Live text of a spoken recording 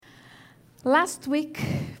Last week,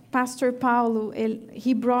 Pastor Paulo,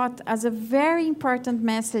 he brought us a very important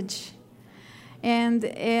message.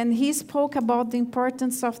 And he spoke about the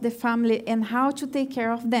importance of the family and how to take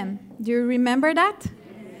care of them. Do you remember that?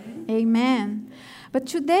 Amen. Amen. But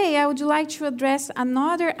today, I would like to address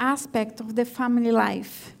another aspect of the family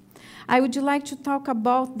life. I would like to talk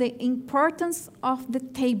about the importance of the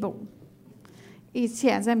table.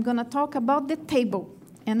 Yes, I'm going to talk about the table.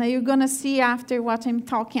 And you're going to see after what I'm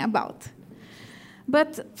talking about.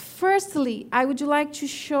 But firstly, I would like to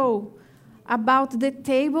show about the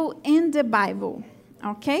table in the Bible,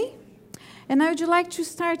 okay? And I would like to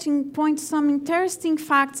start and point some interesting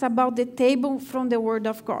facts about the table from the Word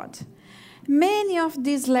of God. Many of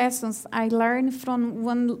these lessons I learned from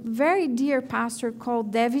one very dear pastor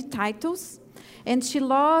called Debbie Titus, and she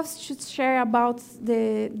loves to share about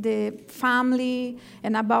the family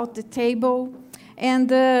and about the table. And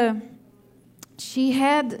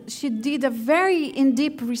she did a very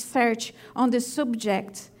in-depth research on the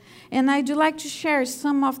subject, and I'd like to share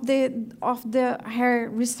some of her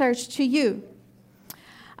research to you.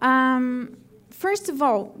 First of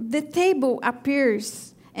all, the table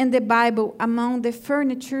appears in the Bible among the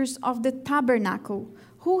furnitures of the tabernacle.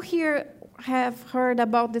 Who here have heard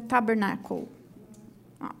about the tabernacle?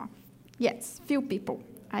 Yes, few people.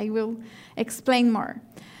 I will explain more.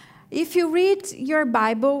 If you read your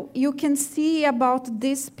Bible, you can see about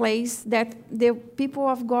this place that the people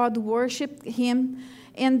of God worshiped him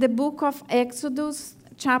in the book of Exodus,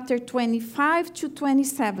 chapter 25 to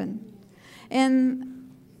 27. And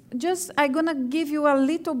I'm going to give you a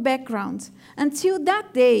little background. Until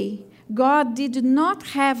that day, God did not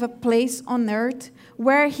have a place on earth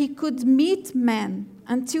where he could meet man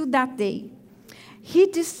until that day. He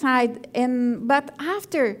decided, but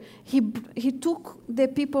after he took the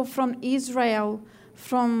people from Israel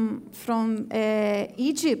from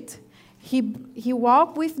Egypt, he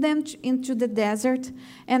walked with them into the desert,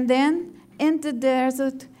 and then in the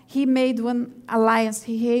desert he made one alliance.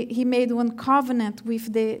 He made one covenant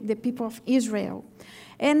with the people of Israel,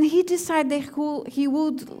 and he decided he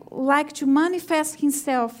would like to manifest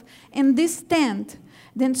himself in this tent.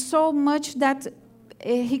 Then so much that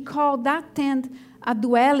he called that tent a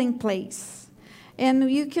dwelling place.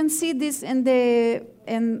 And you can see this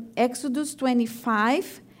in Exodus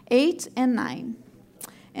 25, 8 and 9.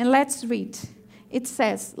 And let's read. It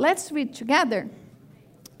says, let's read together.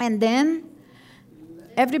 And then,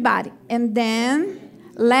 everybody, and then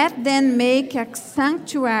let them make a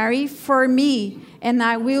sanctuary for me, and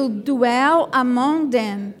I will dwell among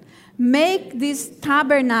them. Make this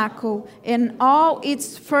tabernacle and all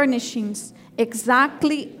its furnishings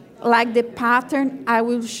exactly like the pattern I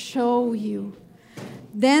will show you.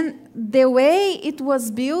 Then the way it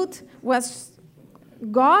was built was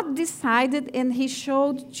God decided, and he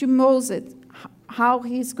showed to Moses how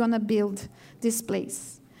he's going to build this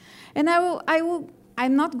place. And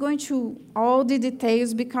I'm not going to all the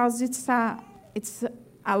details because it's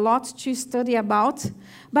a lot to study about,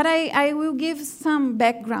 but I will give some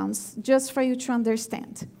backgrounds just for you to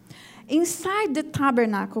understand. Inside the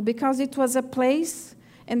tabernacle, because it was a place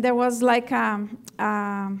and there was like a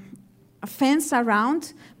fence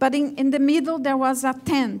around, but in the middle there was a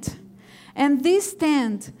tent. And this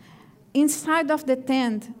tent, inside of the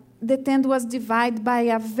tent was divided by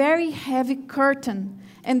a very heavy curtain.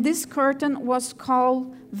 And this curtain was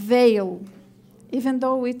called veil, even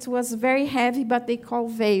though it was very heavy, but they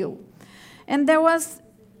called veil. And there was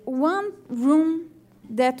one room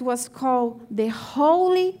that was called the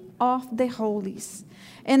Holy of the Holies.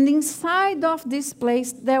 And inside of this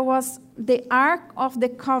place, there was the Ark of the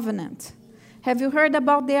Covenant. Have you heard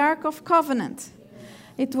about the Ark of Covenant?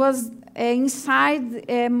 It was inside,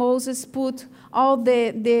 Moses put all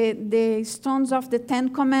the stones of the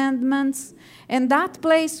Ten Commandments. And that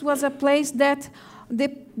place was a place that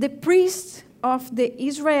the priests of the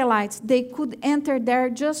Israelites, they could enter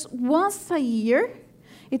there just once a year.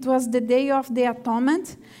 It was the Day of the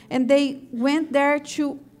Atonement. And they went there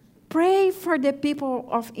to pray for the people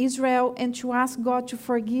of Israel and to ask God to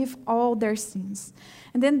forgive all their sins.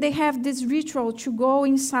 And then they have this ritual to go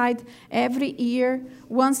inside every year,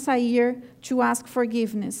 once a year, to ask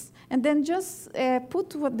forgiveness. And then just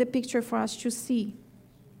put the picture for us to see.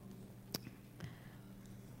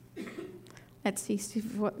 Let's see if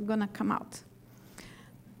it's going to come out.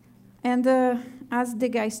 And as the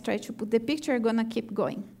guys try to put the picture, I'm going to keep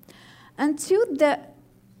going.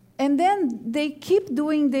 And then they keep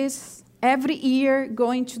doing this every year,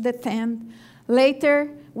 going to the tent.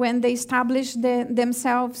 Later, when they established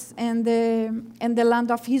themselves in the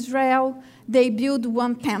land of Israel, they built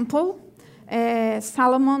one temple.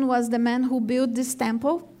 Solomon was the man who built this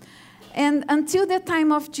temple. And until the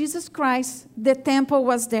time of Jesus Christ, the temple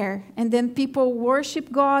was there. And then people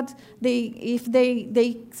worship God. If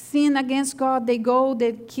they sin against God, they go,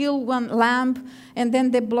 they kill one lamb, and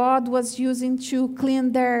then the blood was used to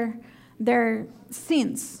clean their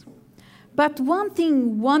sins. But one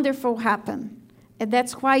thing wonderful happened, and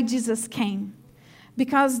that's why Jesus came.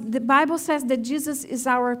 Because the Bible says that Jesus is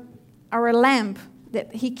our lamb,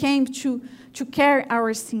 that he came to carry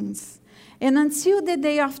our sins. And until the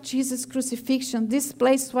day of Jesus' crucifixion, this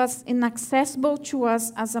place was inaccessible to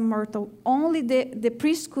us as a mortal. Only the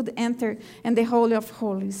priest could enter in the Holy of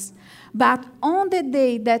Holies. But on the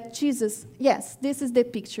day that Jesus, yes, this is the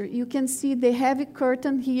picture. You can see the heavy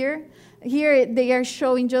curtain here. Here they are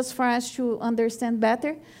showing, just for us to understand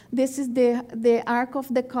better, this is the Ark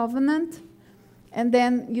of the Covenant. And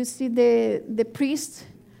then you see the priest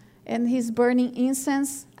and he's burning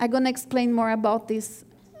incense. I'm going to explain more about this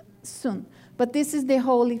soon. But this is the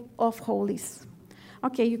Holy of Holies.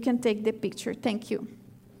 Okay, you can take the picture. Thank you.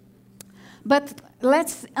 But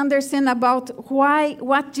let's understand about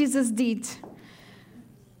what Jesus did.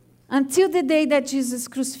 Until the day that Jesus'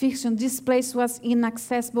 crucifixion, this place was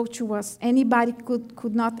inaccessible to us. Anybody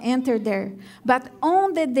could not enter there. But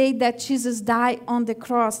on the day that Jesus died on the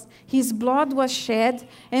cross, his blood was shed.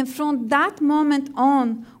 And from that moment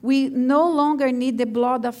on, we no longer need the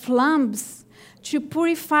blood of lambs to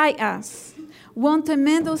purify us. One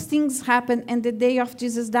tremendous things happened on the day of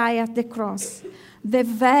Jesus died at the cross. The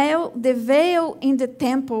veil in the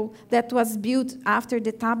temple that was built after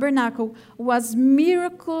the tabernacle was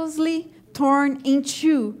miraculously torn in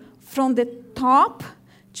two from the top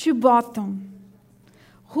to bottom.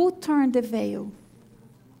 Who turned the veil?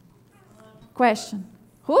 Question.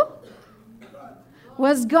 Who?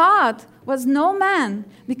 Was God. Was no man,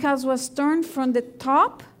 because it was turned from the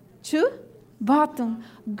top to bottom.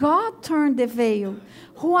 God turned the veil.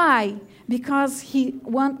 Why? Because he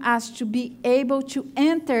wants us to be able to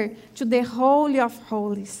enter to the Holy of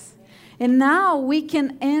Holies. And now we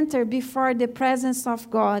can enter before the presence of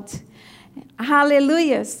God.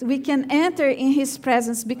 Hallelujah. We can enter in his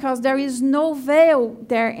presence because there is no veil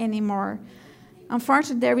there anymore.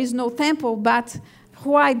 Unfortunately, there is no temple, but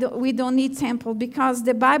why we don't need temple? Because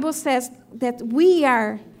the Bible says that we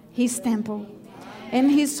are his temple.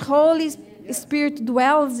 And his Holy Spirit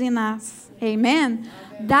dwells in us. Amen.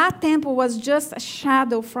 That temple was just a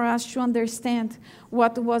shadow for us to understand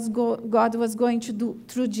what God was going to do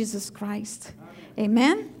through Jesus Christ.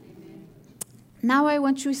 Amen. Now I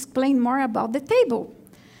want to explain more about the table.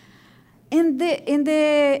 In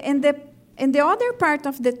the other part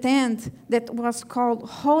of the tent that was called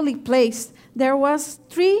Holy Place, there was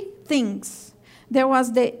three things. There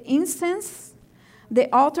was the incense,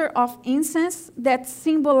 the altar of incense that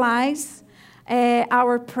symbolized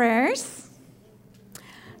our prayers.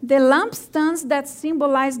 The lampstands that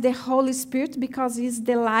symbolize the Holy Spirit because he's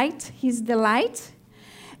the light.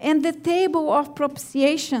 And the table of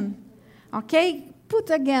propitiation. Okay? Put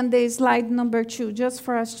again the slide number 2, just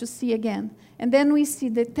for us to see again. And then we see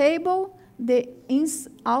the table, the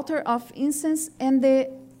altar of incense, and the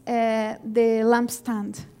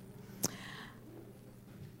lampstand.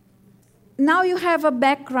 Now you have a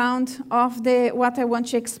background of what I want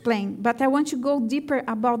to explain, but I want to go deeper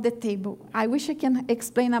about the table. I wish I can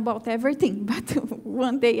explain about everything, but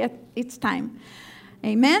one day at each time.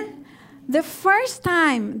 Amen? The first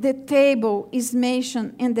time the table is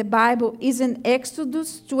mentioned in the Bible is in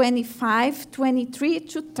Exodus 25, 23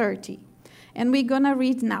 to 30. And we're going to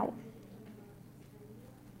read now.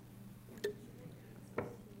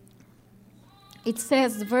 It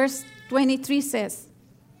says, verse 23 says,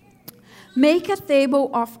 "Make a table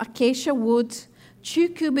of acacia wood, 2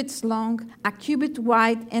 cubits long, a cubit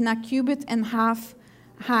wide, and a cubit and a half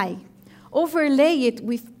high. Overlay it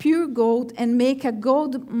with pure gold and make a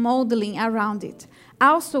gold molding around it.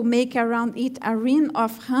 Also make around it a ring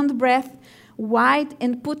of handbreadth wide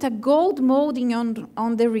and put a gold molding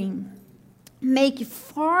on the ring. Make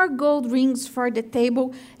 4 gold rings for the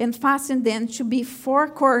table and fasten them to be 4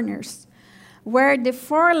 corners. Where the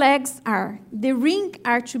 4 legs are, the ring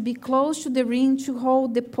are to be close to the ring to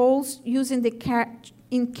hold the poles using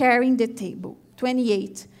in carrying the table."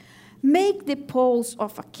 28. "Make the poles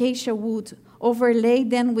of acacia wood, overlay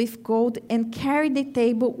them with gold, and carry the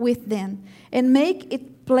table with them, and make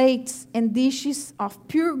it plates and dishes of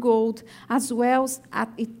pure gold, as well as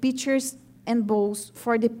it pitchers and bowls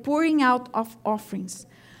for the pouring out of offerings.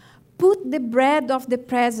 Put the bread of the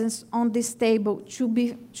presence on this table to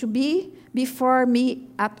be before me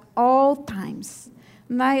at all times."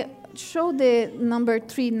 And I show the number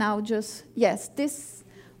 3 now. Yes, this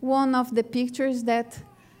one of the pictures that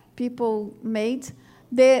people made.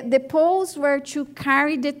 The poles were to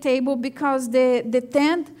carry the table because the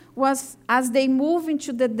tent was, as they move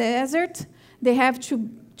into the desert, they have to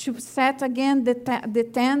set again the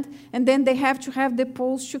tent, and then they have to have the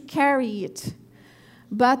poles to carry it.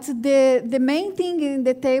 But the main thing in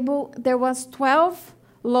the table, there was 12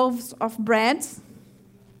 loaves of bread,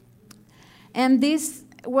 and this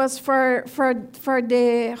was for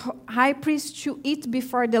the high priest to eat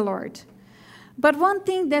before the Lord. But one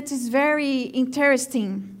thing that is very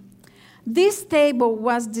interesting, this table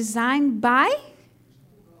was designed by,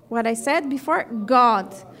 what I said before,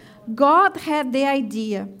 God. God had the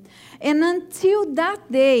idea. And until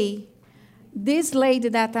that day, this lady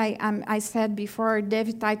that I said before,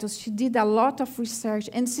 David Titus, she did a lot of research,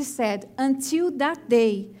 and she said, until that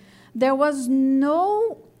day, there was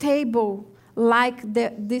no table like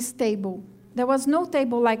this table. There was no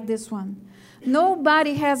table like this one.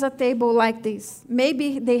 Nobody has a table like this.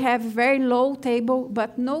 Maybe they have a very low table,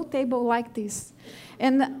 but no table like this.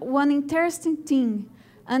 And one interesting thing,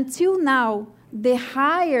 until now, the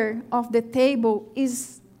higher of the table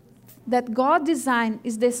is that God designed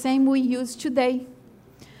is the same we use today.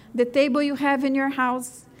 The table you have in your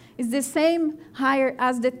house is the same higher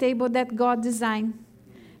as the table that God designed.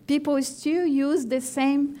 People still use the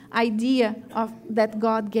same idea that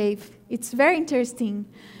God gave. It's very interesting.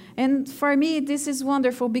 And for me, this is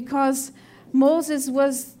wonderful because Moses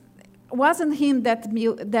wasn't him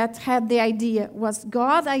that had the idea. It was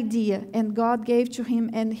God's idea, and God gave to him,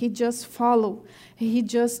 and he just followed. He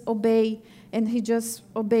just obeyed, and he just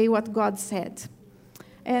obeyed what God said.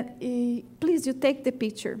 And please, you take the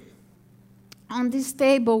picture. On this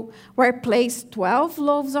table were placed 12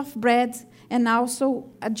 loaves of bread and also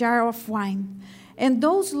a jar of wine. And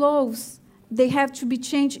those loaves, they have to be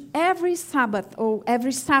changed every Sabbath or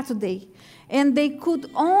every Saturday. And they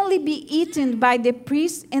could only be eaten by the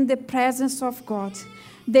priest in the presence of God.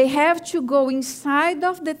 They have to go inside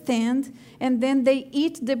of the tent, and then they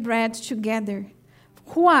eat the bread together.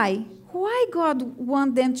 Why? Why God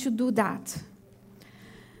want them to do that?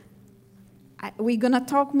 We're going to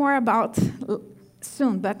talk more about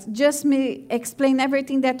soon, but just me explain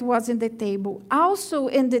everything that was in the table. Also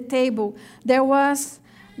in the table, there was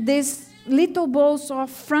this little bowls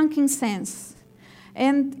of frankincense.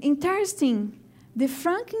 And interesting, the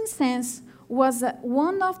frankincense was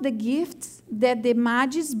one of the gifts that the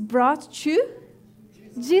Magis brought to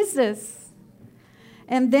Jesus.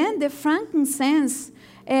 And then the frankincense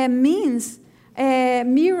mirrors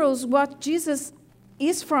what Jesus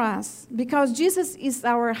is for us, because Jesus is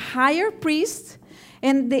our higher priest,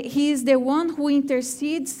 and he is the one who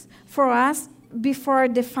intercedes for us before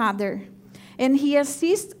the Father. And he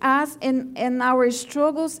assists us in our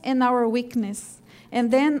struggles and our weakness. And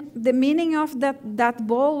then the meaning of that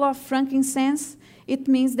bowl of frankincense, it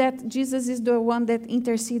means that Jesus is the one that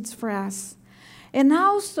intercedes for us. And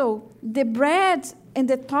also, the bread in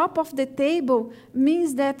the top of the table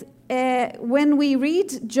means that when we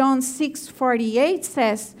read John 6:48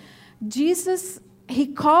 says, Jesus, he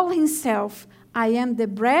called himself, I am the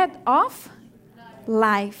bread of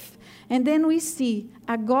life. And then we see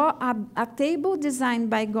a table designed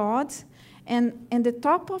by God, and in the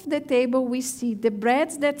top of the table we see the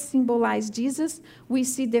breads that symbolize Jesus, we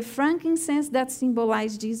see the frankincense that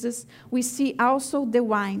symbolize Jesus, we see also the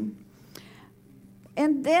wine.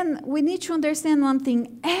 And then we need to understand one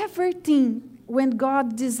thing. Everything, when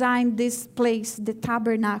God designed this place, the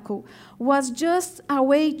tabernacle, was just a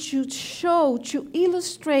way to show, to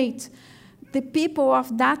illustrate the people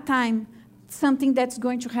of that time something that's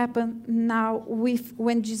going to happen now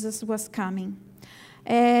when Jesus was coming.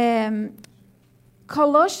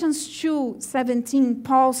 Colossians 2:17,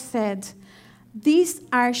 Paul said, these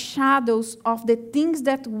are shadows of the things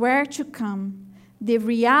that were to come. The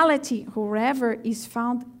reality, however, is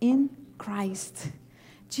found in Christ.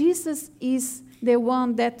 Jesus is the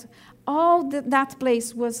one that that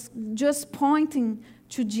place was just pointing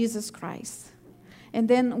to Jesus Christ. And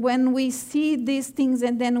then when we see these things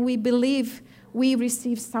and then we believe, we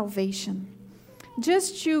receive salvation.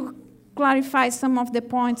 Just to clarify some of the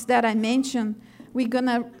points that I mentioned, we're going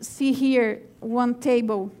to see here one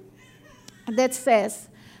table that says,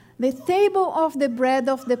 the table of the bread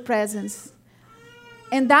of the presence.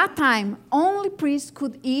 In that time, only priests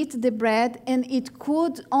could eat the bread, and it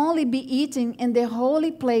could only be eaten in the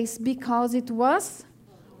holy place because it was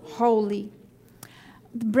holy.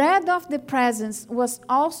 The bread of the presence was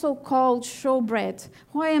also called showbread.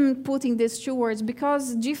 Why am I putting these two words?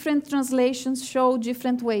 Because different translations show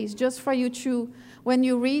different ways, just for you to, when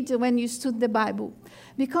you read, when you study the Bible.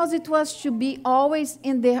 Because it was to be always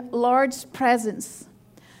in the Lord's presence.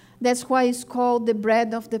 That's why it's called the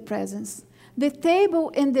bread of the presence. The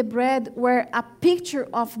table and the bread were a picture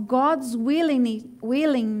of God's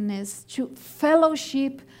willingness to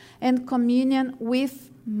fellowship and communion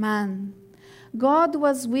with man. God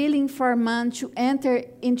was willing for man to enter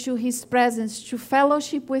into his presence, to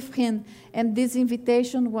fellowship with him, and this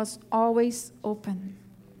invitation was always open.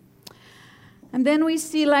 And then we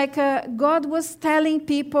see God was telling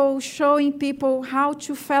people, showing people how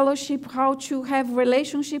to fellowship, how to have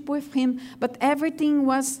relationship with him, but everything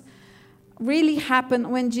was really happened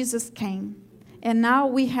when Jesus came. And now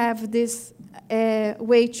we have this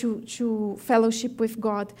way to fellowship with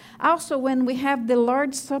God. Also, when we have the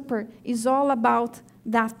Lord's Supper, it's all about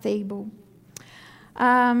that table.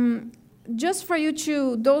 Just for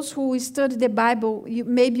you those who study the Bible,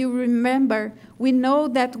 maybe you remember, we know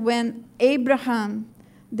that when Abraham,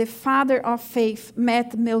 the father of faith,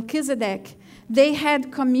 met Melchizedek, they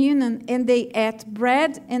had communion and they ate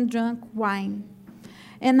bread and drank wine.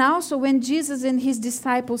 And also when Jesus and his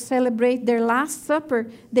disciples celebrate their Last Supper,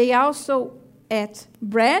 they also ate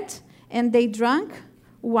bread and they drank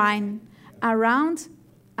wine around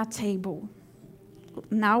a table.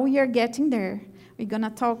 Now we are getting there. We're going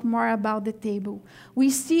to talk more about the table.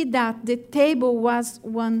 We see that the table was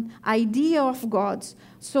one idea of God's,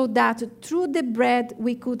 so that through the bread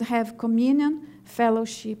we could have communion,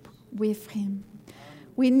 fellowship with him.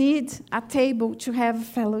 We need a table to have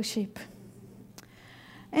fellowship.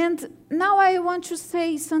 And now I want to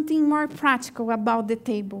say something more practical about the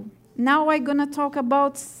table. Now I'm going to talk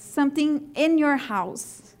about something in your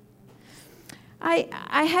house. I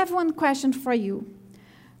have one question for you.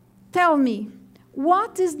 Tell me,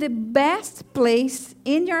 what is the best place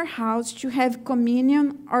in your house to have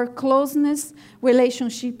communion or closeness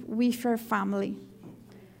relationship with your family?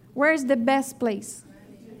 Where is the best place?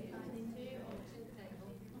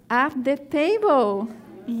 At the table.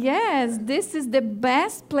 Yes, this is the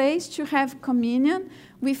best place to have communion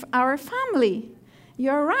with our family.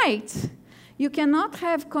 You're right. You cannot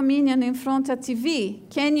have communion in front of TV,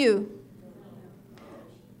 can you?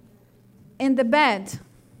 In the bed?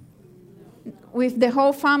 With the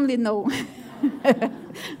whole family, no.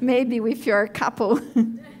 Maybe with your couple.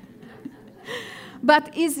 But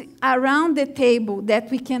it's around the table that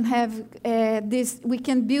we can have we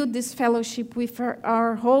can build this fellowship with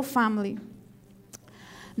our whole family.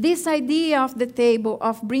 This idea of the table,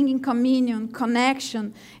 of bringing communion,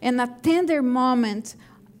 connection, and a tender moment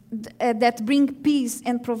that bring peace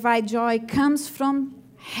and provide joy comes from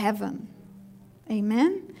heaven.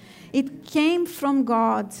 Amen? It came from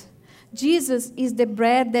God. Jesus is the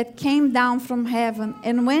bread that came down from heaven,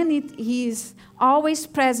 and when he is always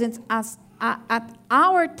present at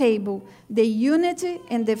our table, the unity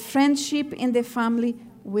and the friendship in the family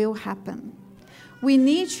will happen. We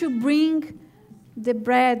need to bring the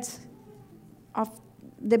bread of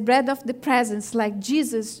the presence, like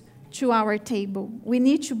Jesus, to our table. We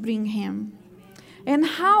need to bring him. And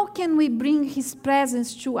how can we bring his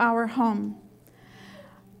presence to our home?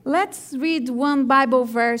 Let's read one Bible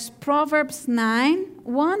verse, Proverbs 9,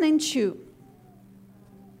 1 and 2.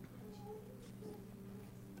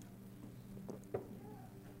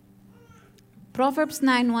 Proverbs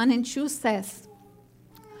 9, 1 and 2 says,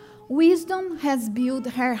 "Wisdom has built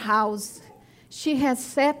her house. She has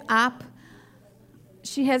set up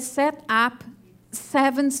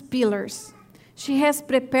 7 pillars. She has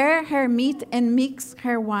prepared her meat and mixed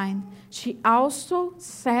her wine. She also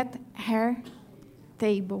set her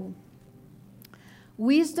table."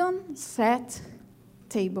 Wisdom set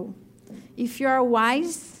table. If you are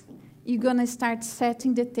wise, you're going to start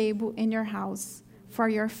setting the table in your house for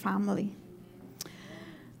your family.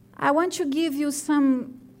 I want to give you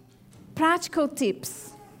some practical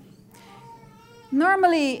tips.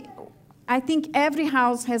 Normally, I think every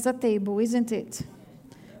house has a table, isn't it?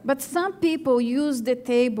 But some people use the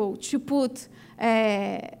table to put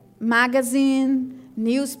a magazine,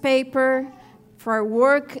 newspaper, for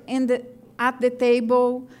work at the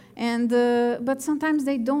table, but sometimes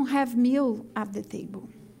they don't have meal at the table.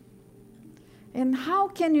 And how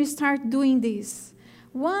can you start doing this?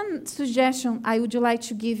 One suggestion I would like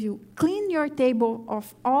to give you: clean your table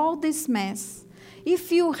of all this mess.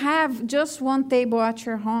 If you have just one table at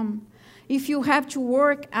your home, if you have to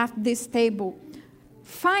work at this table,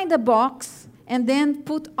 find a box and then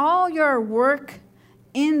put all your work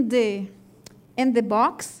in the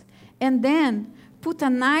box, and then put a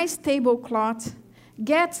nice tablecloth,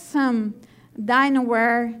 get some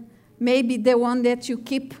dinnerware, maybe the one that you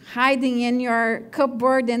keep hiding in your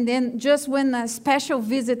cupboard, and then just when a special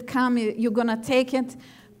visit comes, you're going to take it.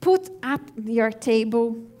 Put at your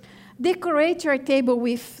table. Decorate your table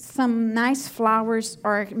with some nice flowers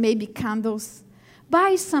or maybe candles.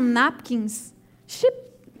 Buy some napkins,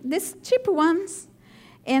 these cheap ones,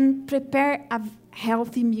 and prepare a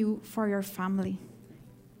healthy meal for your family.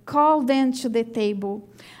 Call them to the table.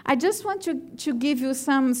 I just want to give you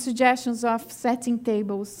some suggestions of setting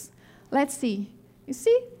tables. Let's see. You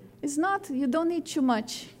see? It's not, you don't need too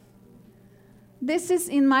much. This is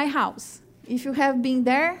in my house. If you have been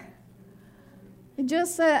there,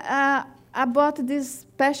 I bought these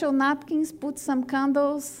special napkins, put some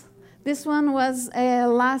candles. This one was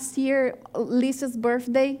last year, Lisa's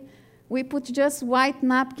birthday. We put just white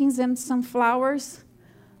napkins and some flowers.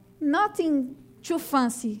 Nothing too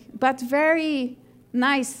fancy, but very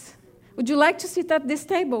nice. Would you like to sit at this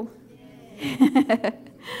table? Yeah.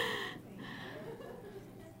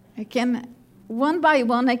 I can, one by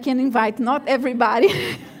one, I can invite, not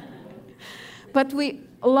everybody. But we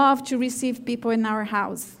love to receive people in our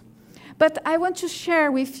house. But I want to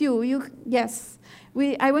share with you,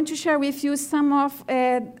 I want to share with you some of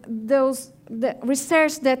the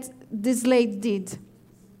research that this lady did.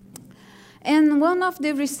 And one of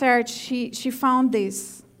the research, she found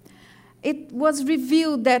this. It was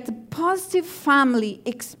revealed that positive family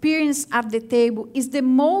experience at the table is the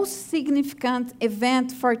most significant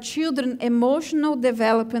event for children's emotional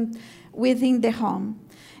development within the home.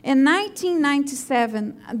 In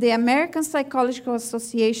 1997, the American Psychological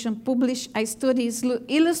Association published a study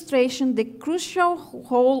illustrating the crucial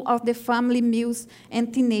role of the family meals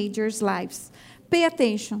in teenagers' lives. Pay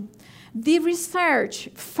attention. The research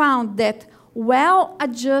found that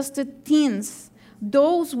well-adjusted teens,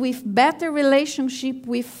 those with better relationship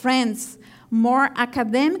with friends, more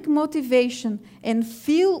academic motivation, and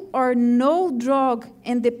few or no drug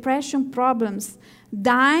and depression problems,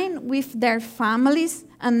 dine with their families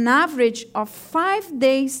an average of 5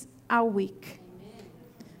 days a week.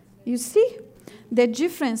 You see the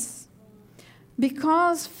difference?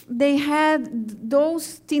 Because they had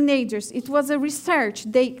those teenagers, it was a research.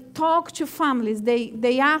 They talked to families.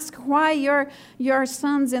 They asked why your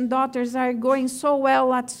sons and daughters are going so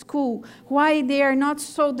well at school, why they are not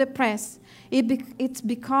so depressed. It's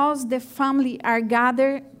because the family are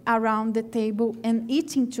gathered around the table and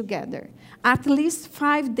eating together, at least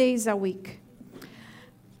 5 days a week.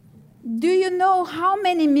 Do you know how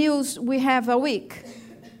many meals we have a week?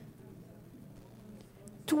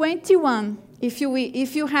 21.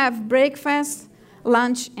 If you have breakfast,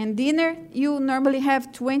 lunch, and dinner, you normally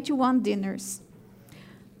have 21 dinners.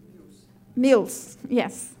 Meals,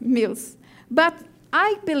 yes, meals. But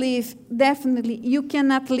I believe definitely you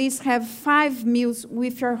can at least have 5 meals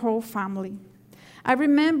with your whole family. I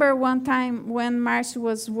remember one time when Márcio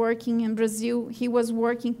was working in Brazil, he was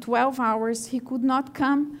working 12 hours. He could not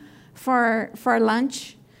come for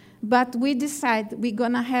lunch, but we decided we're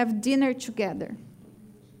going to have dinner together,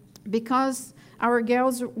 because our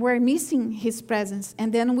girls were missing his presence.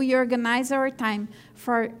 And then we organized our time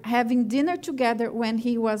for having dinner together when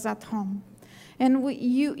he was at home. And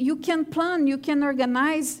you can plan, you can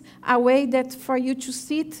organize a way that for you to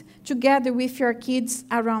sit together with your kids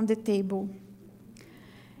around the table.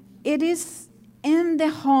 It is in the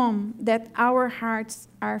home that our hearts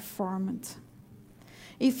are formed.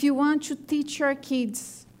 If you want to teach your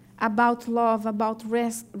kids about love, about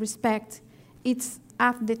respect, it's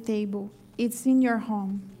at the table. It's in your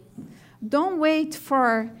home. Don't wait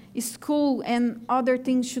for school and other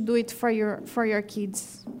things to do it for your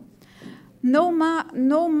kids. No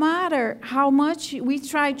matter how much we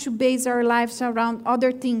try to base our lives around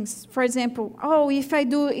other things. For example, if I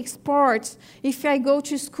do sports, if I go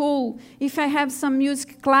to school, if I have some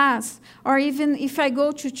music class, or even if I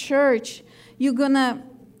go to church, you're going to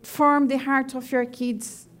form the heart of your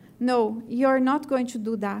kids. No, you're not going to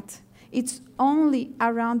do that. It's only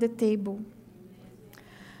around the table.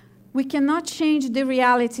 We cannot change the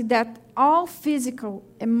reality that all physical,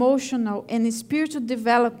 emotional, and spiritual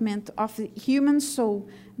development of the human soul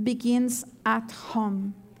begins at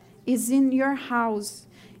home. It's in your house.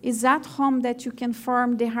 It's at home that you can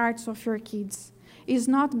form the hearts of your kids. It's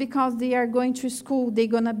not because they are going to school they're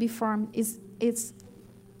going to be formed. It's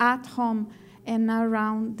at home and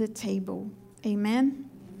around the table. Amen?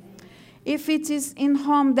 If it is in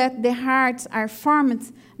home that the hearts are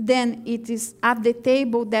formed, then it is at the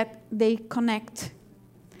table that they connect.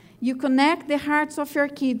 You connect the hearts of your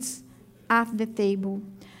kids at the table.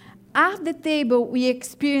 At the table, we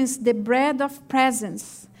experience the bread of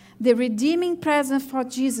presence, the redeeming presence for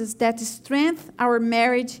Jesus that strengthens our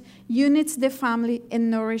marriage, unites the family,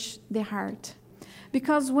 and nourishes the heart.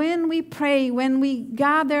 Because when we pray, when we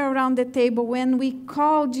gather around the table, when we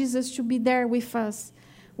call Jesus to be there with us,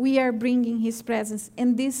 we are bringing his presence,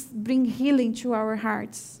 and this brings healing to our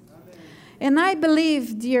hearts. Amen. And I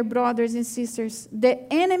believe, dear brothers and sisters,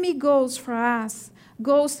 the enemy goes for us,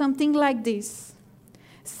 goes something like this.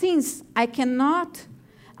 Since I cannot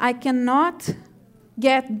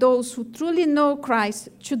get those who truly know Christ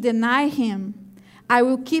to deny him, I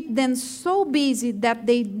will keep them so busy that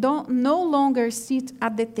they no longer sit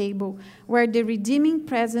at the table where the redeeming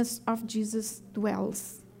presence of Jesus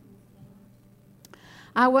dwells.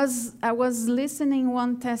 I was listening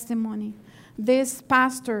one testimony. This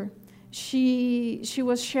pastor, she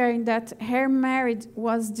was sharing that her marriage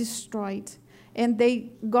was destroyed and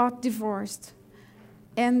they got divorced.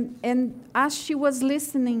 And as she was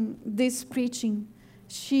listening this preaching,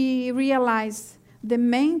 she realized the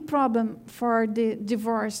main problem for the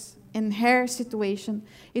divorce in her situation,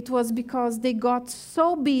 it was because they got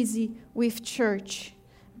so busy with church,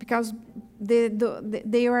 because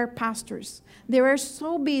they were pastors. They were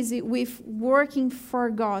so busy with working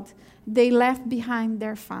for God, they left behind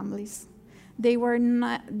their families. They were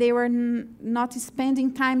not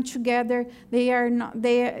spending time together.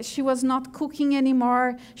 She was not cooking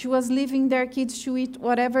anymore. She was leaving their kids to eat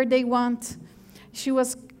whatever they want. She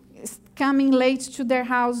was coming late to their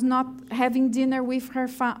house, not having dinner with her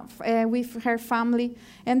family,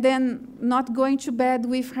 and then not going to bed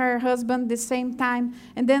with her husband the same time.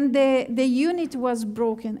 And then the unit was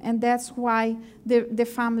broken, and that's why the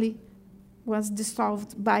family was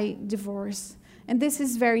dissolved by divorce. And this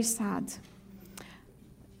is very sad.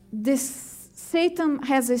 Satan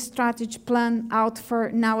has a strategy plan out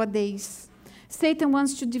for nowadays. Satan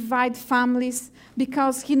wants to divide families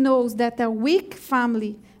because he knows that a weak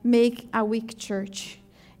family make a weak church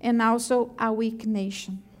and also a weak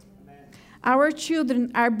nation. Amen. Our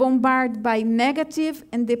children are bombarded by negative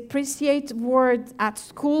and depreciate words at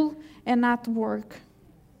school and at work.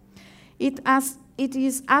 It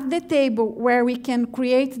is at the table where we can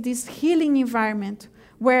create this healing environment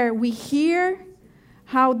where we hear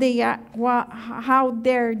how their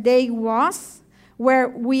day was, where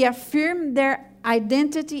we affirm their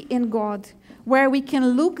identity in God, where we can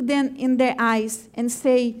look them in their eyes and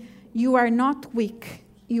say, you are not weak,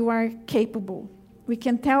 you are capable. We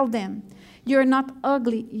can tell them, you're not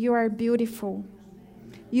ugly, you are beautiful.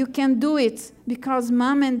 You can do it because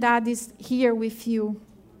mom and dad is here with you.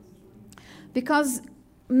 Because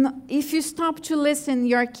if you stop to listen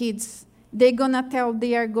your kids, they're gonna tell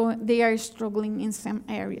they are struggling in some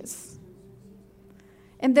areas.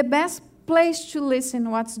 And the best place to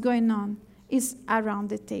listen what's going on is around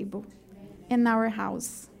the table in our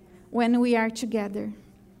house when we are together.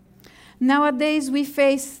 Nowadays we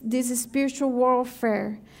face this spiritual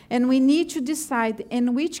warfare, and we need to decide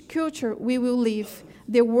in which culture we will live,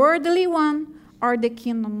 the worldly one or the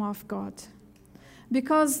kingdom of God.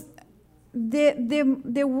 Because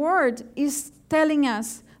the word is telling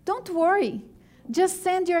us, don't worry. Just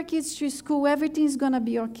send your kids to school. Everything is going to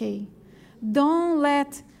be okay. Don't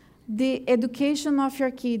let the education of your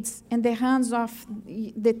kids in the hands of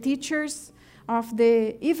the teachers,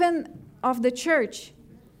 even of the church.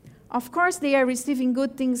 Of course, they are receiving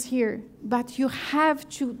good things here, but you have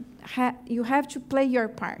to play your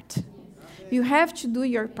part. You have to do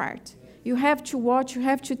your part. You have to watch. You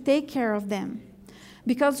have to take care of them,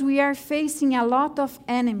 because we are facing a lot of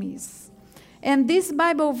enemies. And this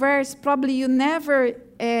Bible verse, probably you never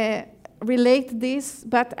relate this,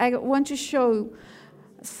 but I want to show you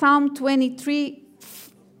Psalm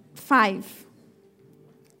 23:5.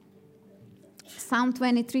 Psalm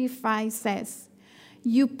 23:5 says,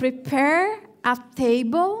 you prepare a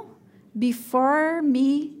table before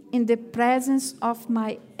me in the presence of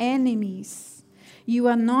my enemies. You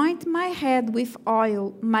anoint my head with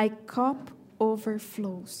oil, my cup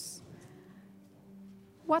overflows.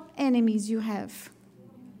 What enemies you have?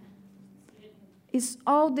 It's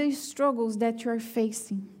all the struggles that you are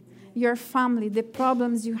facing, your family, the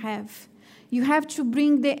problems you have. You have to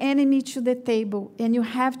bring the enemy to the table, and you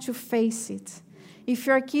have to face it. If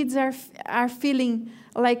your kids are feeling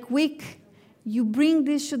like weak, you bring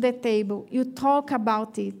this to the table. You talk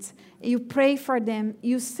about it. You pray for them.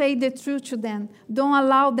 You say the truth to them. Don't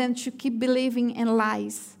allow them to keep believing in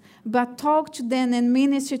lies, but talk to them and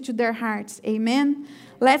minister to their hearts. Amen?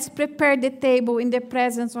 Let's prepare the table in the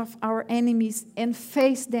presence of our enemies and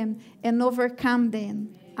face them and overcome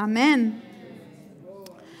them. Amen?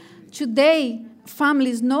 Today,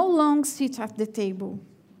 families no longer sit at the table.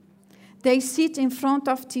 They sit in front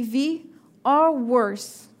of TV, or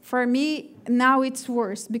worse. For me, now it's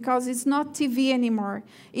worse because it's not TV anymore.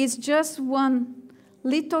 It's just one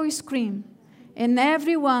little screen, and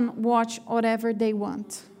everyone watch whatever they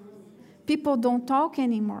want. People don't talk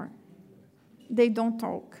anymore. They don't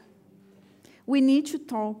talk. We need to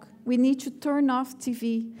talk. We need to turn off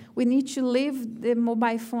TV. We need to leave the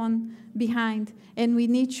mobile phone behind. And we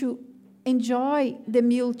need to enjoy the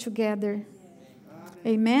meal together.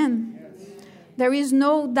 Amen. There is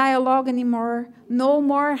no dialogue anymore. No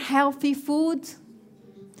more healthy food.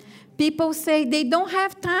 People say they don't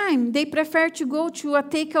have time. They prefer to go to a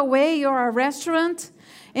takeaway or a restaurant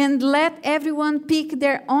and let everyone pick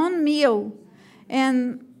their own meal.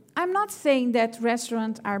 And I'm not saying that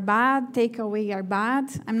restaurants are bad, takeaway are bad.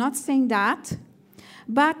 I'm not saying that.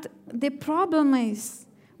 But the problem is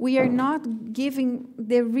we are not giving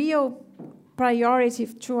the real priority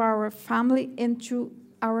to our family and to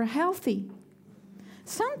our healthy.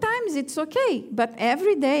 Sometimes it's okay, but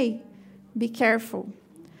every day, be careful.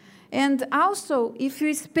 And also, if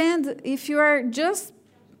you are just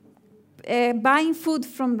buying food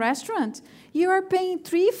from restaurant, you are paying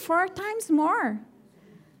 3-4 times more.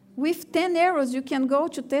 With 10 euros, you can go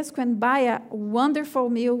to Tesco and buy a wonderful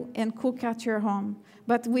meal and cook at your home.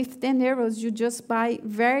 But with 10 euros, you just buy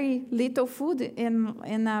very little food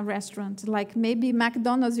in a restaurant. Like maybe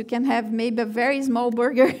McDonald's, you can have maybe a very small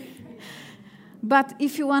burger. But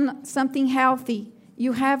if you want something healthy,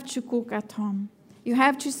 you have to cook at home. You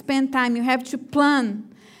have to spend time. You have to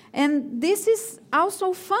plan. And this is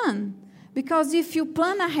also fun, because if you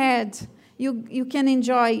plan ahead, you can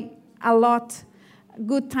enjoy a lot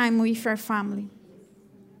good time with your family.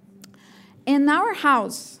 In our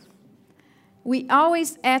house, we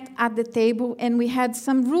always ate at the table, and we had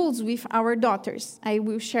some rules with our daughters. I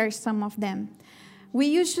will share some of them. We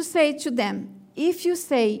used to say to them, if you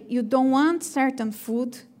say you don't want certain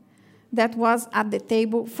food that was at the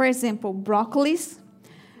table, for example, broccolis,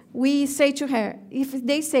 we say to her, if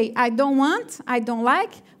they say, I don't want, I don't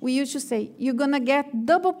like, we used to say, you're going to get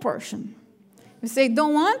double portion. We say,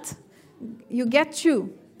 don't want, you get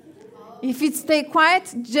 2. If it stay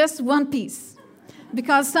quiet, just 1 piece.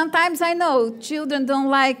 Because sometimes I know children don't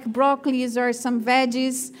like broccolis or some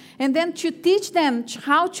veggies. And then to teach them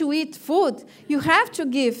how to eat food, you have to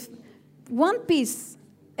give 1 piece,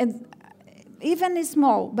 and even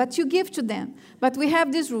small, but you give to them. But we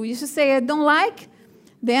have this rule. You should say, I don't like,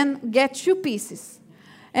 then get 2 pieces.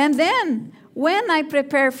 And then when I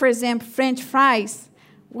prepare, for example, French fries,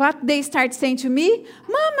 what they start saying to me,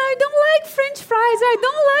 Mom, I don't like French fries. I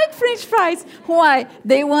don't like French fries. Why?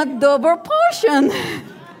 They want double portion.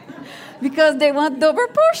 Because they want double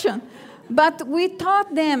portion. But we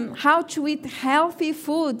taught them how to eat healthy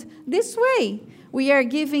food this way. We are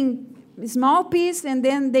giving small piece, and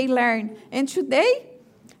then they learn. And today,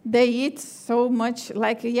 they eat so much.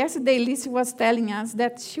 Like yesterday, Lisa was telling us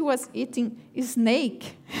that she was eating a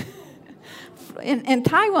snake in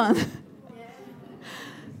Taiwan.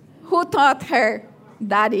 Who taught her?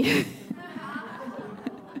 Daddy.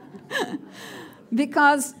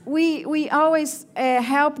 Because we always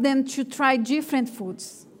help them to try different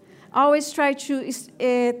foods. Always try to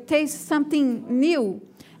taste something new.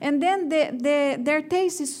 And then their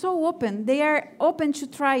taste is so open. They are open to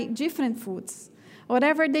try different foods.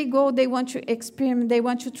 Wherever they go, they want to experiment, they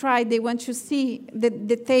want to try, they want to see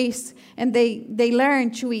the taste, and they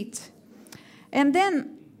learn to eat. And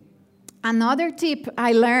then another tip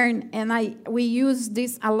I learned, and we use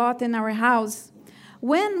this a lot in our house,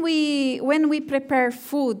 when we prepare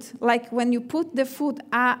food, like when you put the food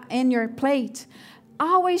in your plate,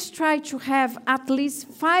 always try to have at least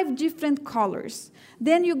 5 different colors.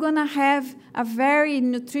 Then you're going to have a very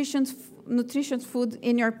nutritious food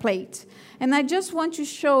in your plate. And I just want to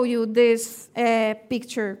show you this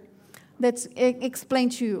picture that's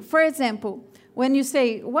explained to you. For example, when you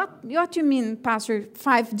say, what do you mean, Pastor,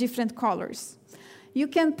 5 different colors? You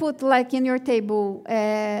can put, like in your table,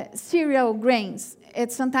 cereal grains.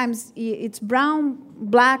 Sometimes it's brown,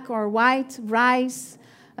 black, or white, rice,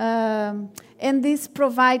 and this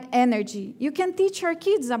provide energy. You can teach your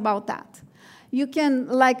kids about that. You can,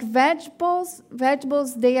 like vegetables,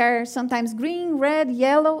 they are sometimes green, red,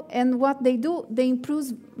 yellow, and what they do, they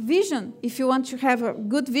improve vision. If you want to have a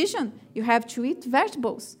good vision, you have to eat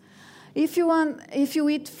vegetables. If you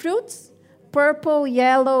eat fruits, purple,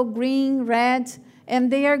 yellow, green, red, and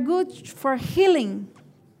they are good for healing.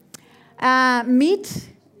 Meat,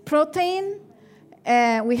 protein,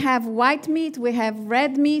 we have white meat, we have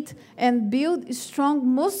red meat, and build strong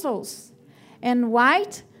muscles. And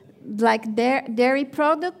white, like dairy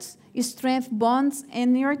products, strengthen bones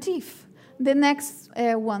in your teeth. The next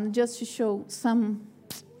one, just to show some,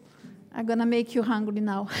 I'm going to make you hungry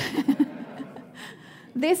now.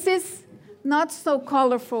 This is not so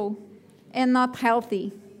colorful and not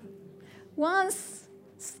healthy. Once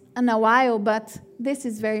in a while, but this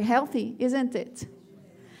is very healthy, isn't it?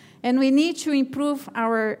 And we need to improve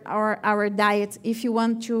our diet if you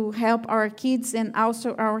want to help our kids and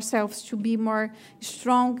also ourselves to be more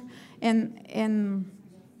strong and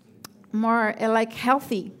more like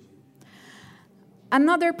healthy.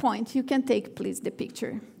 Another point, you can take, please, the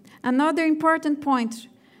picture. Another important point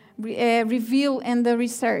revealed in the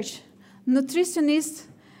research. Nutritionists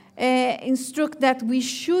instruct that we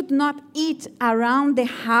should not eat around the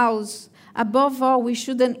house. Above all, we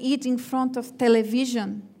shouldn't eat in front of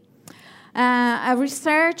television. A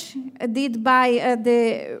research did by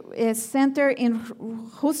the center in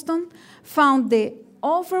Houston found the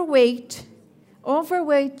overweight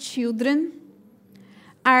children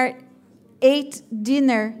ate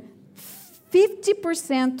dinner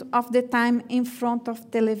 50% of the time in front of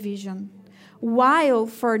television, while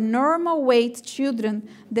for normal weight children,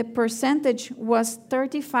 the percentage was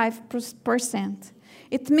 35%.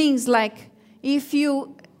 It means like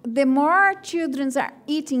the more children are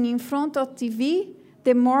eating in front of TV,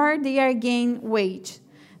 the more they are gaining weight.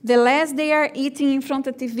 The less they are eating in front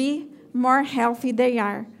of TV, more healthy they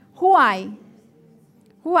are. Why?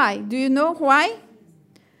 Why? Do you know why?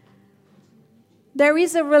 There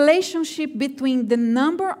is a relationship between the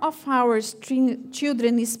number of hours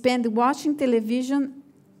children spend watching television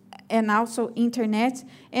and also internet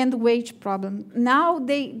and weight problem. Now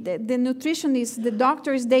the nutritionists, the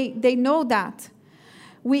doctors, they know that.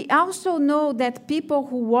 We also know that people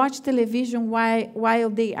who watch television while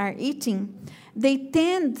they are eating, they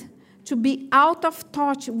tend to be out of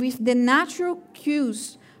touch with the natural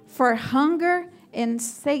cues for hunger and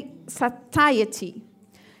satiety.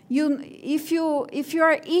 If you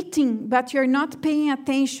are eating but you're not paying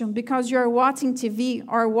attention because you're watching TV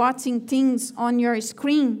or watching things on your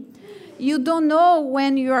screen, you don't know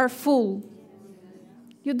when you are full.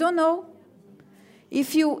 You don't know.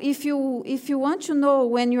 If you want to know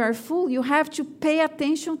when you are full, you have to pay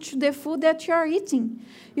attention to the food that you are eating.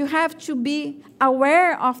 You have to be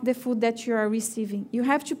aware of the food that you are receiving. You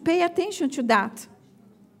have to pay attention to that.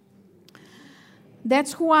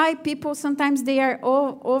 That's why people sometimes they are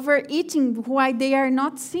overeating, why they are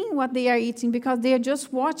not seeing what they are eating, because they are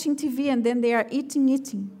just watching TV and then they are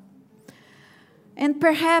eating. And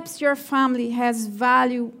perhaps your family has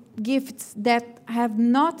value gifts that have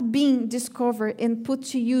not been discovered and put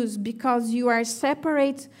to use because you are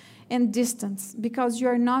separate and distant, because you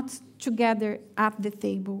are not together at the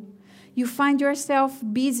table. You find yourself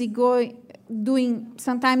busy doing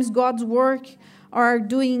sometimes God's work or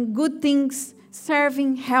doing good things,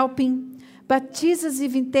 serving, helping. But Jesus'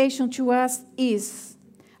 invitation to us is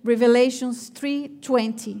Revelation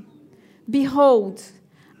 3:20. Behold,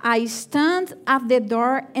 I stand at the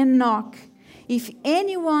door and knock. If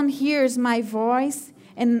anyone hears my voice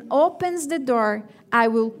and opens the door, I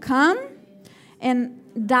will come and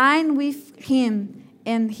dine with him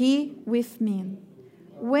and he with me.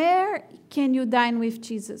 Where can you dine with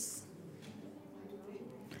Jesus?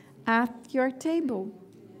 At your table.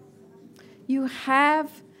 You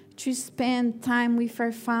have to spend time with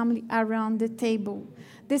your family around the table.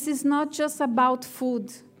 This is not just about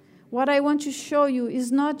food. What I want to show you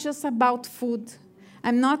is not just about food.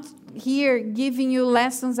 I'm not here giving you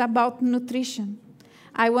lessons about nutrition.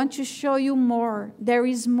 I want to show you more. There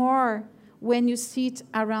is more when you sit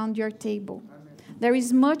around your table. There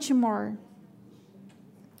is much more.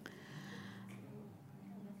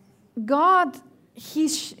 God,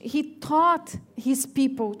 He taught His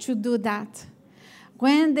people to do that.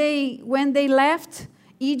 When they left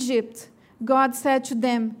Egypt, God said to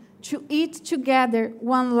them to eat together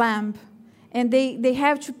one lamb. And they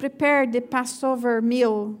have to prepare the Passover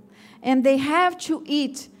meal. And they have to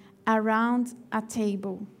eat around a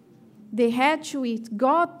table. They had to eat.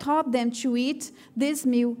 God taught them to eat this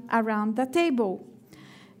meal around the table.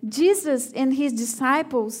 Jesus and his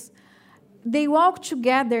disciples, they walked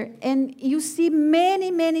together. And you see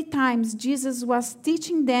many, many times Jesus was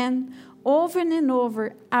teaching them over and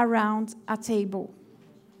over around a table.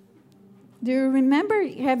 Do you remember?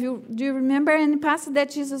 Do you remember any passage that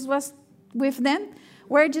Jesus was with them?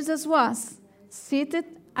 Where Jesus was? Seated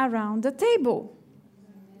around the table.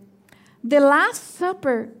 The Last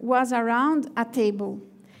Supper was around a table.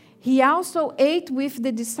 He also ate with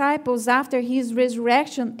the disciples after his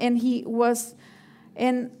resurrection, and he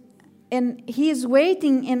is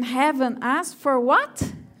waiting in heaven. Asked for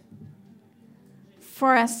what?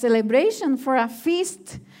 For a celebration, for a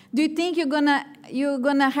feast. Do you think you're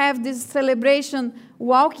gonna have this celebration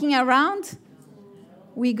walking around?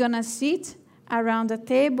 We're gonna sit around the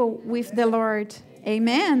table with the Lord.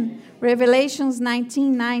 Amen. Revelations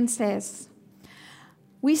 19:9 says,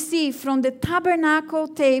 we see from the tabernacle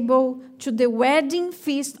table to the wedding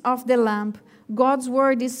feast of the Lamb, God's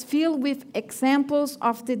word is filled with examples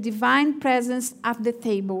of the divine presence at the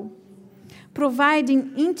table,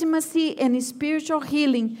 providing intimacy and spiritual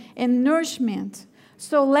healing and nourishment.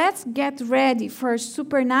 So let's get ready for a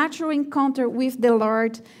supernatural encounter with the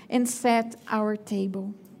Lord and set our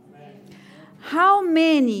table. Amen. How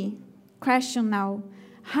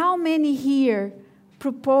many here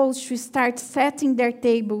propose to start setting their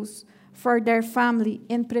tables for their family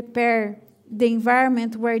and prepare the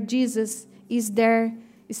environment where Jesus is their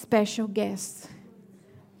special guest?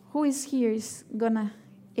 Who is here is gonna,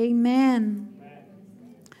 amen.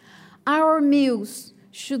 Our meals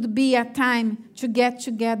should be a time to get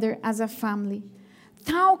together as a family.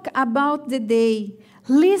 Talk about the day.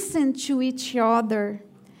 Listen to each other.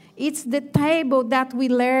 It's the table that we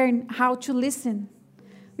learn how to listen.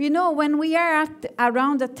 You know, when we are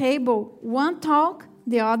around the table, one talk,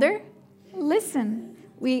 the other listen.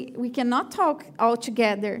 We cannot talk all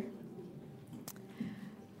together.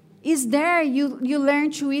 Is there you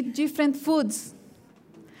learn to eat different foods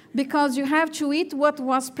because you have to eat what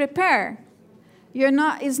was prepared.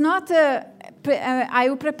 It's not I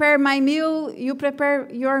will prepare my meal, you prepare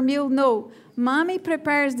your meal. No. Mommy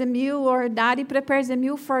prepares the meal or daddy prepares the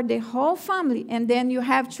meal for the whole family. And then you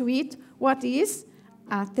have to eat what is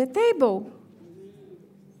at the table.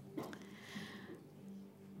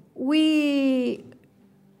 We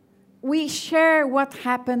share what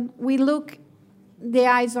happened. We look the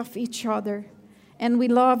eyes of each other. And we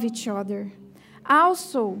love each other.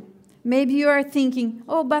 Also, maybe you are thinking,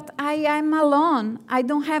 oh, but I am alone. I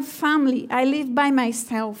don't have family. I live by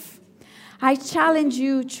myself. I challenge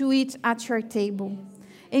you to eat at your table.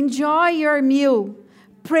 Enjoy your meal.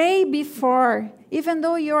 Pray before, even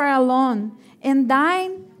though you are alone. And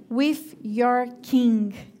dine with your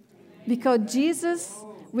King. Because Jesus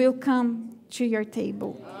will come to your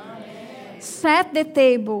table. Amen. Set the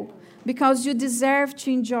table because you deserve to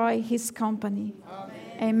enjoy his company.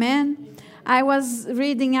 Amen. I was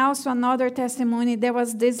reading also another testimony. There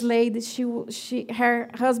was this lady, her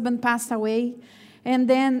husband passed away, and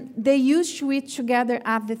then they used to eat together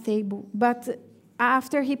at the table. But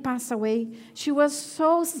after he passed away, she was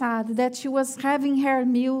so sad that she was having her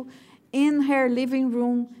meal in her living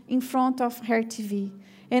room in front of her TV.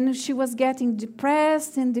 And she was getting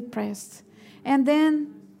depressed. And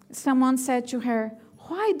then someone said to her,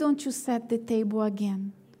 why don't you set the table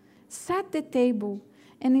again? Set the table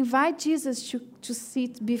and invite Jesus to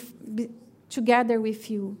sit together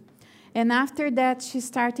with you. And after that, she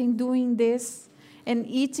started doing this and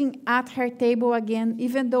eating at her table again,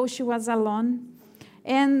 even though she was alone.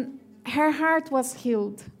 And her heart was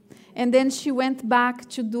healed. And then she went back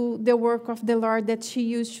to do the work of the Lord that she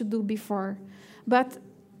used to do before. But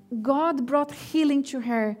God brought healing to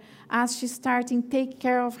her as she started to take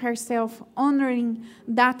care of herself, honoring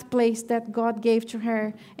that place that God gave to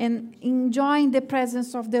her and enjoying the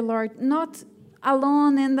presence of the Lord, not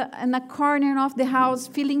alone in a corner of the house,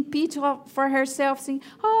 feeling pity for herself, saying,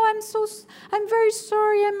 oh, I'm very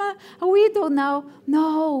sorry, I'm a widow now.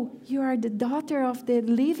 No, you are the daughter of the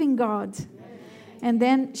living God. And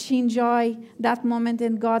then she enjoyed that moment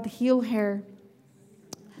and God healed her.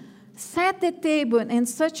 Set the table in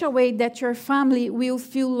such a way that your family will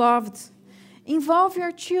feel loved. Involve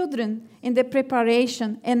your children in the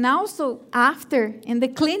preparation and also after in the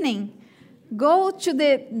cleaning. Go to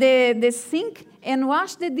the sink and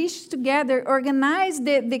wash the dishes together. Organize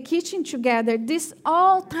the kitchen together. This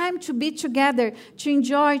all time to be together, to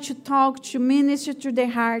enjoy, to talk, to minister to their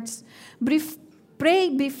hearts. Pray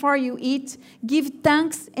before you eat, give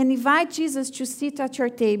thanks, and invite Jesus to sit at your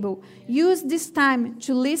table. Use this time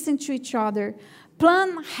to listen to each other.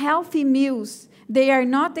 Plan healthy meals. They are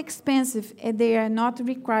not expensive, and they are not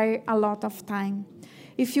require a lot of time.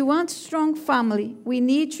 If you want a strong family, we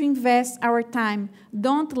need to invest our time.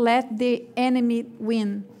 Don't let the enemy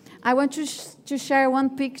win. I want to share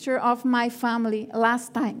one picture of my family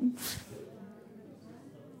last time.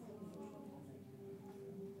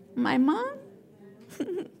 My mom.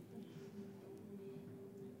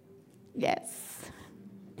 Yes.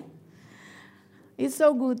 It's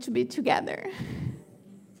so good to be together.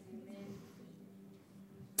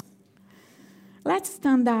 Let's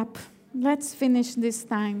stand up. Let's finish this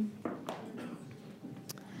time.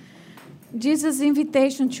 Jesus'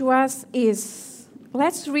 invitation to us is,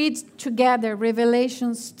 let's read together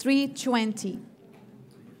Revelations 3:20.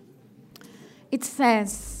 It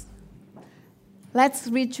says, let's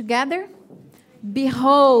read together.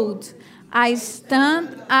 Behold, I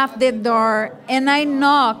stand at the door and I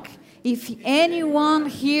knock. If anyone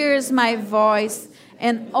hears my voice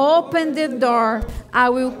and open the door, I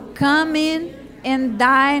will come in and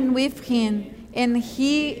dine with him, and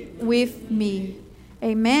He with me.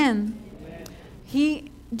 Amen.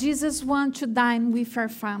 Jesus wants to dine with our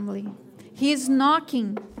family. He is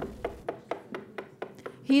knocking.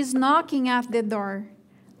 He is knocking at the door.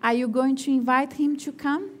 Are you going to invite Him to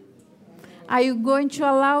come? Are you going to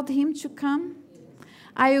allow Him to come?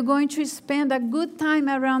 Are you going to spend a good time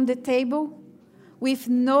around the table with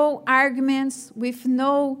no arguments, with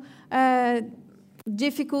no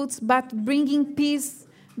difficulties, but bringing peace,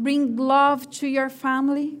 bring love to your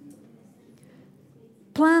family?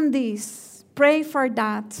 Plan this. Pray for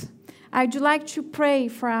that. I'd like to pray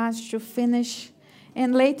for us to finish.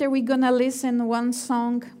 And later we're going to listen one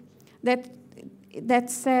song that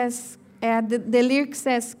says, the lyric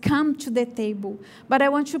says, come to the table. But I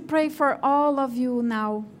want to pray for all of you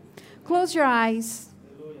now. Close your eyes.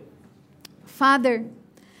 Father,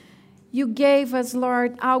 you gave us,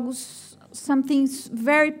 Lord, something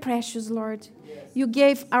very precious, Lord. You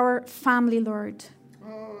gave our family, Lord.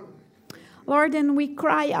 Lord, and we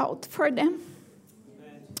cry out for them.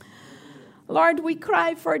 Lord, we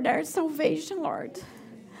cry for their salvation, Lord.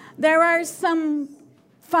 There are some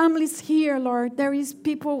families here, Lord. There is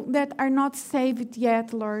people that are not saved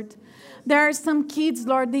yet, Lord. There are some kids,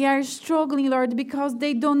 Lord. They are struggling, Lord, because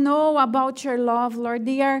they don't know about your love, Lord.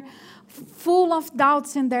 They are full of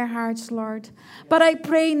doubts in their hearts, Lord. But I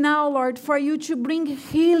pray now, Lord, for you to bring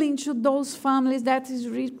healing to those families that is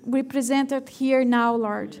represented here now,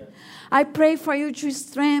 Lord. I pray for you to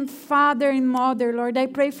strengthen father and mother, Lord. I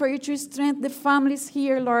pray for you to strengthen the families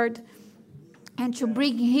here, Lord, and to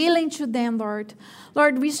bring healing to them, Lord.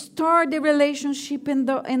 Lord, restore the relationship in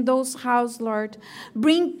those houses, Lord.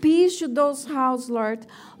 Bring peace to those houses, Lord.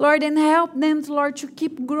 Lord, and help them, Lord, to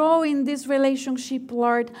keep growing this relationship,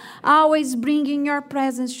 Lord. Always bringing your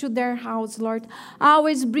presence to their house, Lord.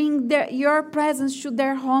 Always bring your presence to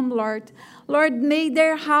their home, Lord. Lord, may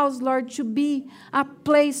their house, Lord, to be a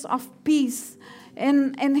place of peace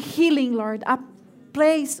and healing, Lord. A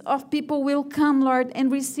place of people will come, Lord,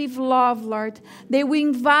 and receive love, Lord. They will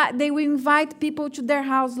invite people to their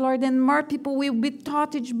house, Lord, and more people will be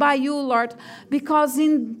touched by you, Lord, because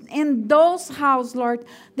in those houses, Lord,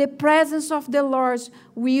 the presence of the Lord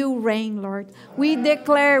will reign, Lord. We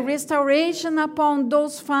declare restoration upon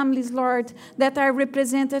those families, Lord, that are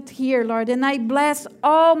represented here, Lord. And I bless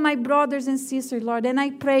all my brothers and sisters, Lord, and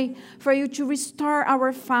I pray for you to restore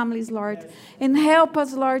our families, Lord, and help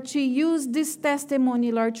us, Lord, to use this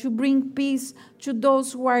testimony, Lord, to bring peace to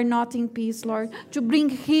those who are not in peace, Lord, to bring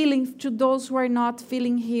healing to those who are not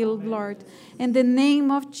feeling healed, Lord. In the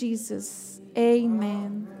name of Jesus,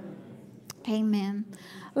 amen. Amen.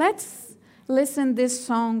 Let's listen this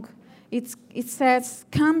song. It says,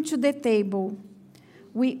 come to the table.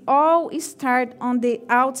 We all start on the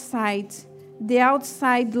outside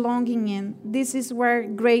longing in. This is where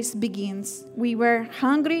grace begins. We were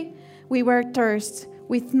hungry, we were thirsty,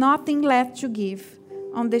 with nothing left to give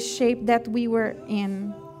on the shape that we were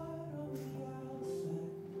in.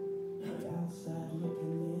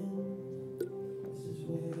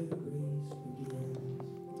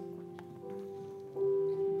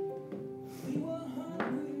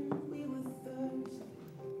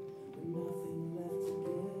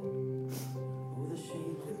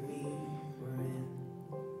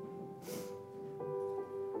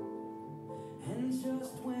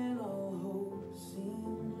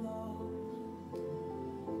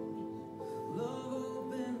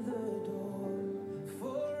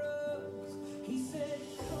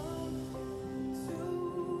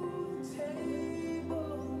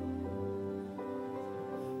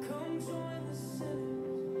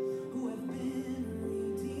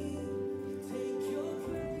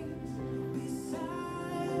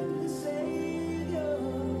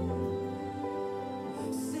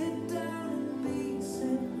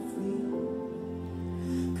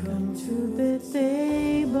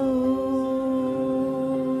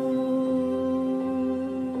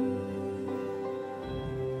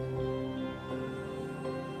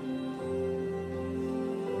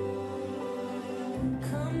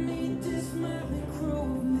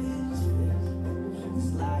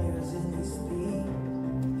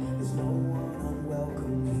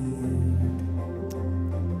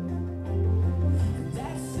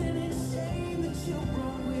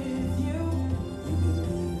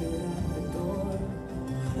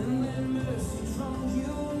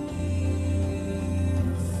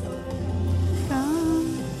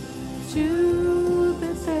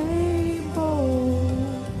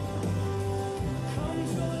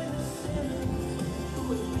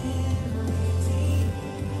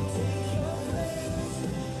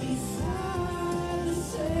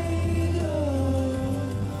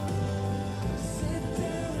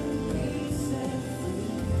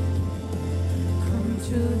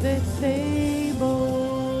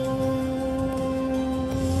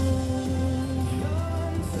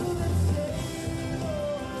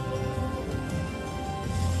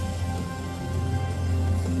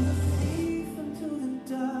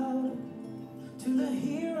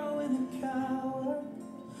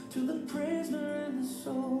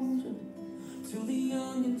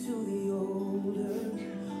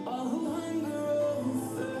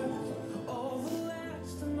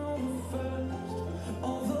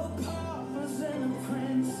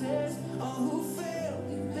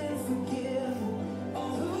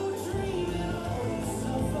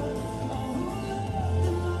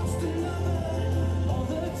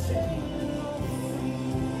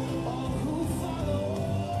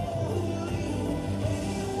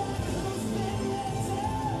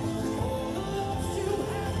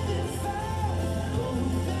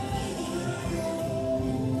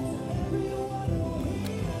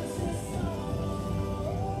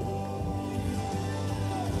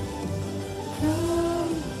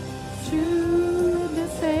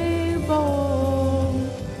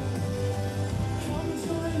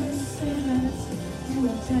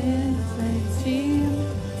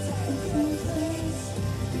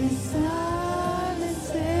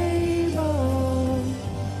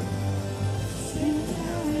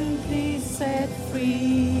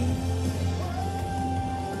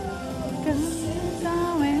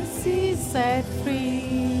 Set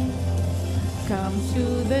free, come to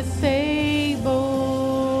the table,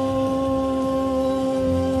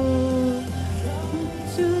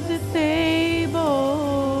 to the table.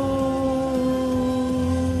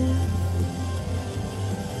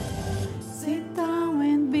 Sit down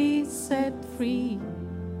and be set free,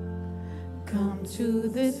 come to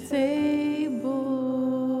the table.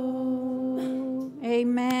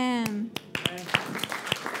 Amen.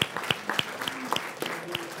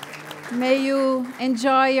 May you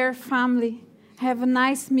enjoy your family. Have a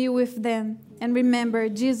nice meal with them. And remember,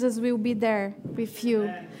 Jesus will be there with you.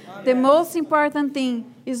 Amen. The most important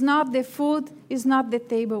thing is not the food, is not the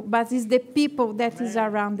table, but is the people that is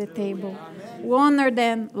around the table. Amen. Honor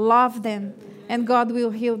them, love them, and God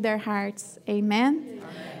will heal their hearts. Amen?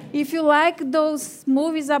 Amen. If you like those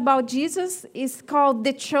movies about Jesus, it's called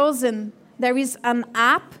The Chosen. There is an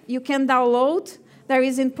app you can download. There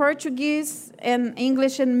is in Portuguese and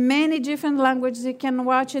English and many different languages you can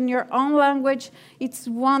watch in your own language. It's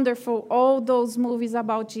wonderful, all those movies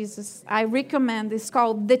about Jesus. I recommend. It's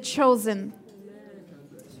called The Chosen.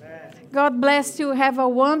 God bless you. Have a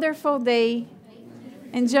wonderful day.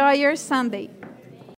 Enjoy your Sunday.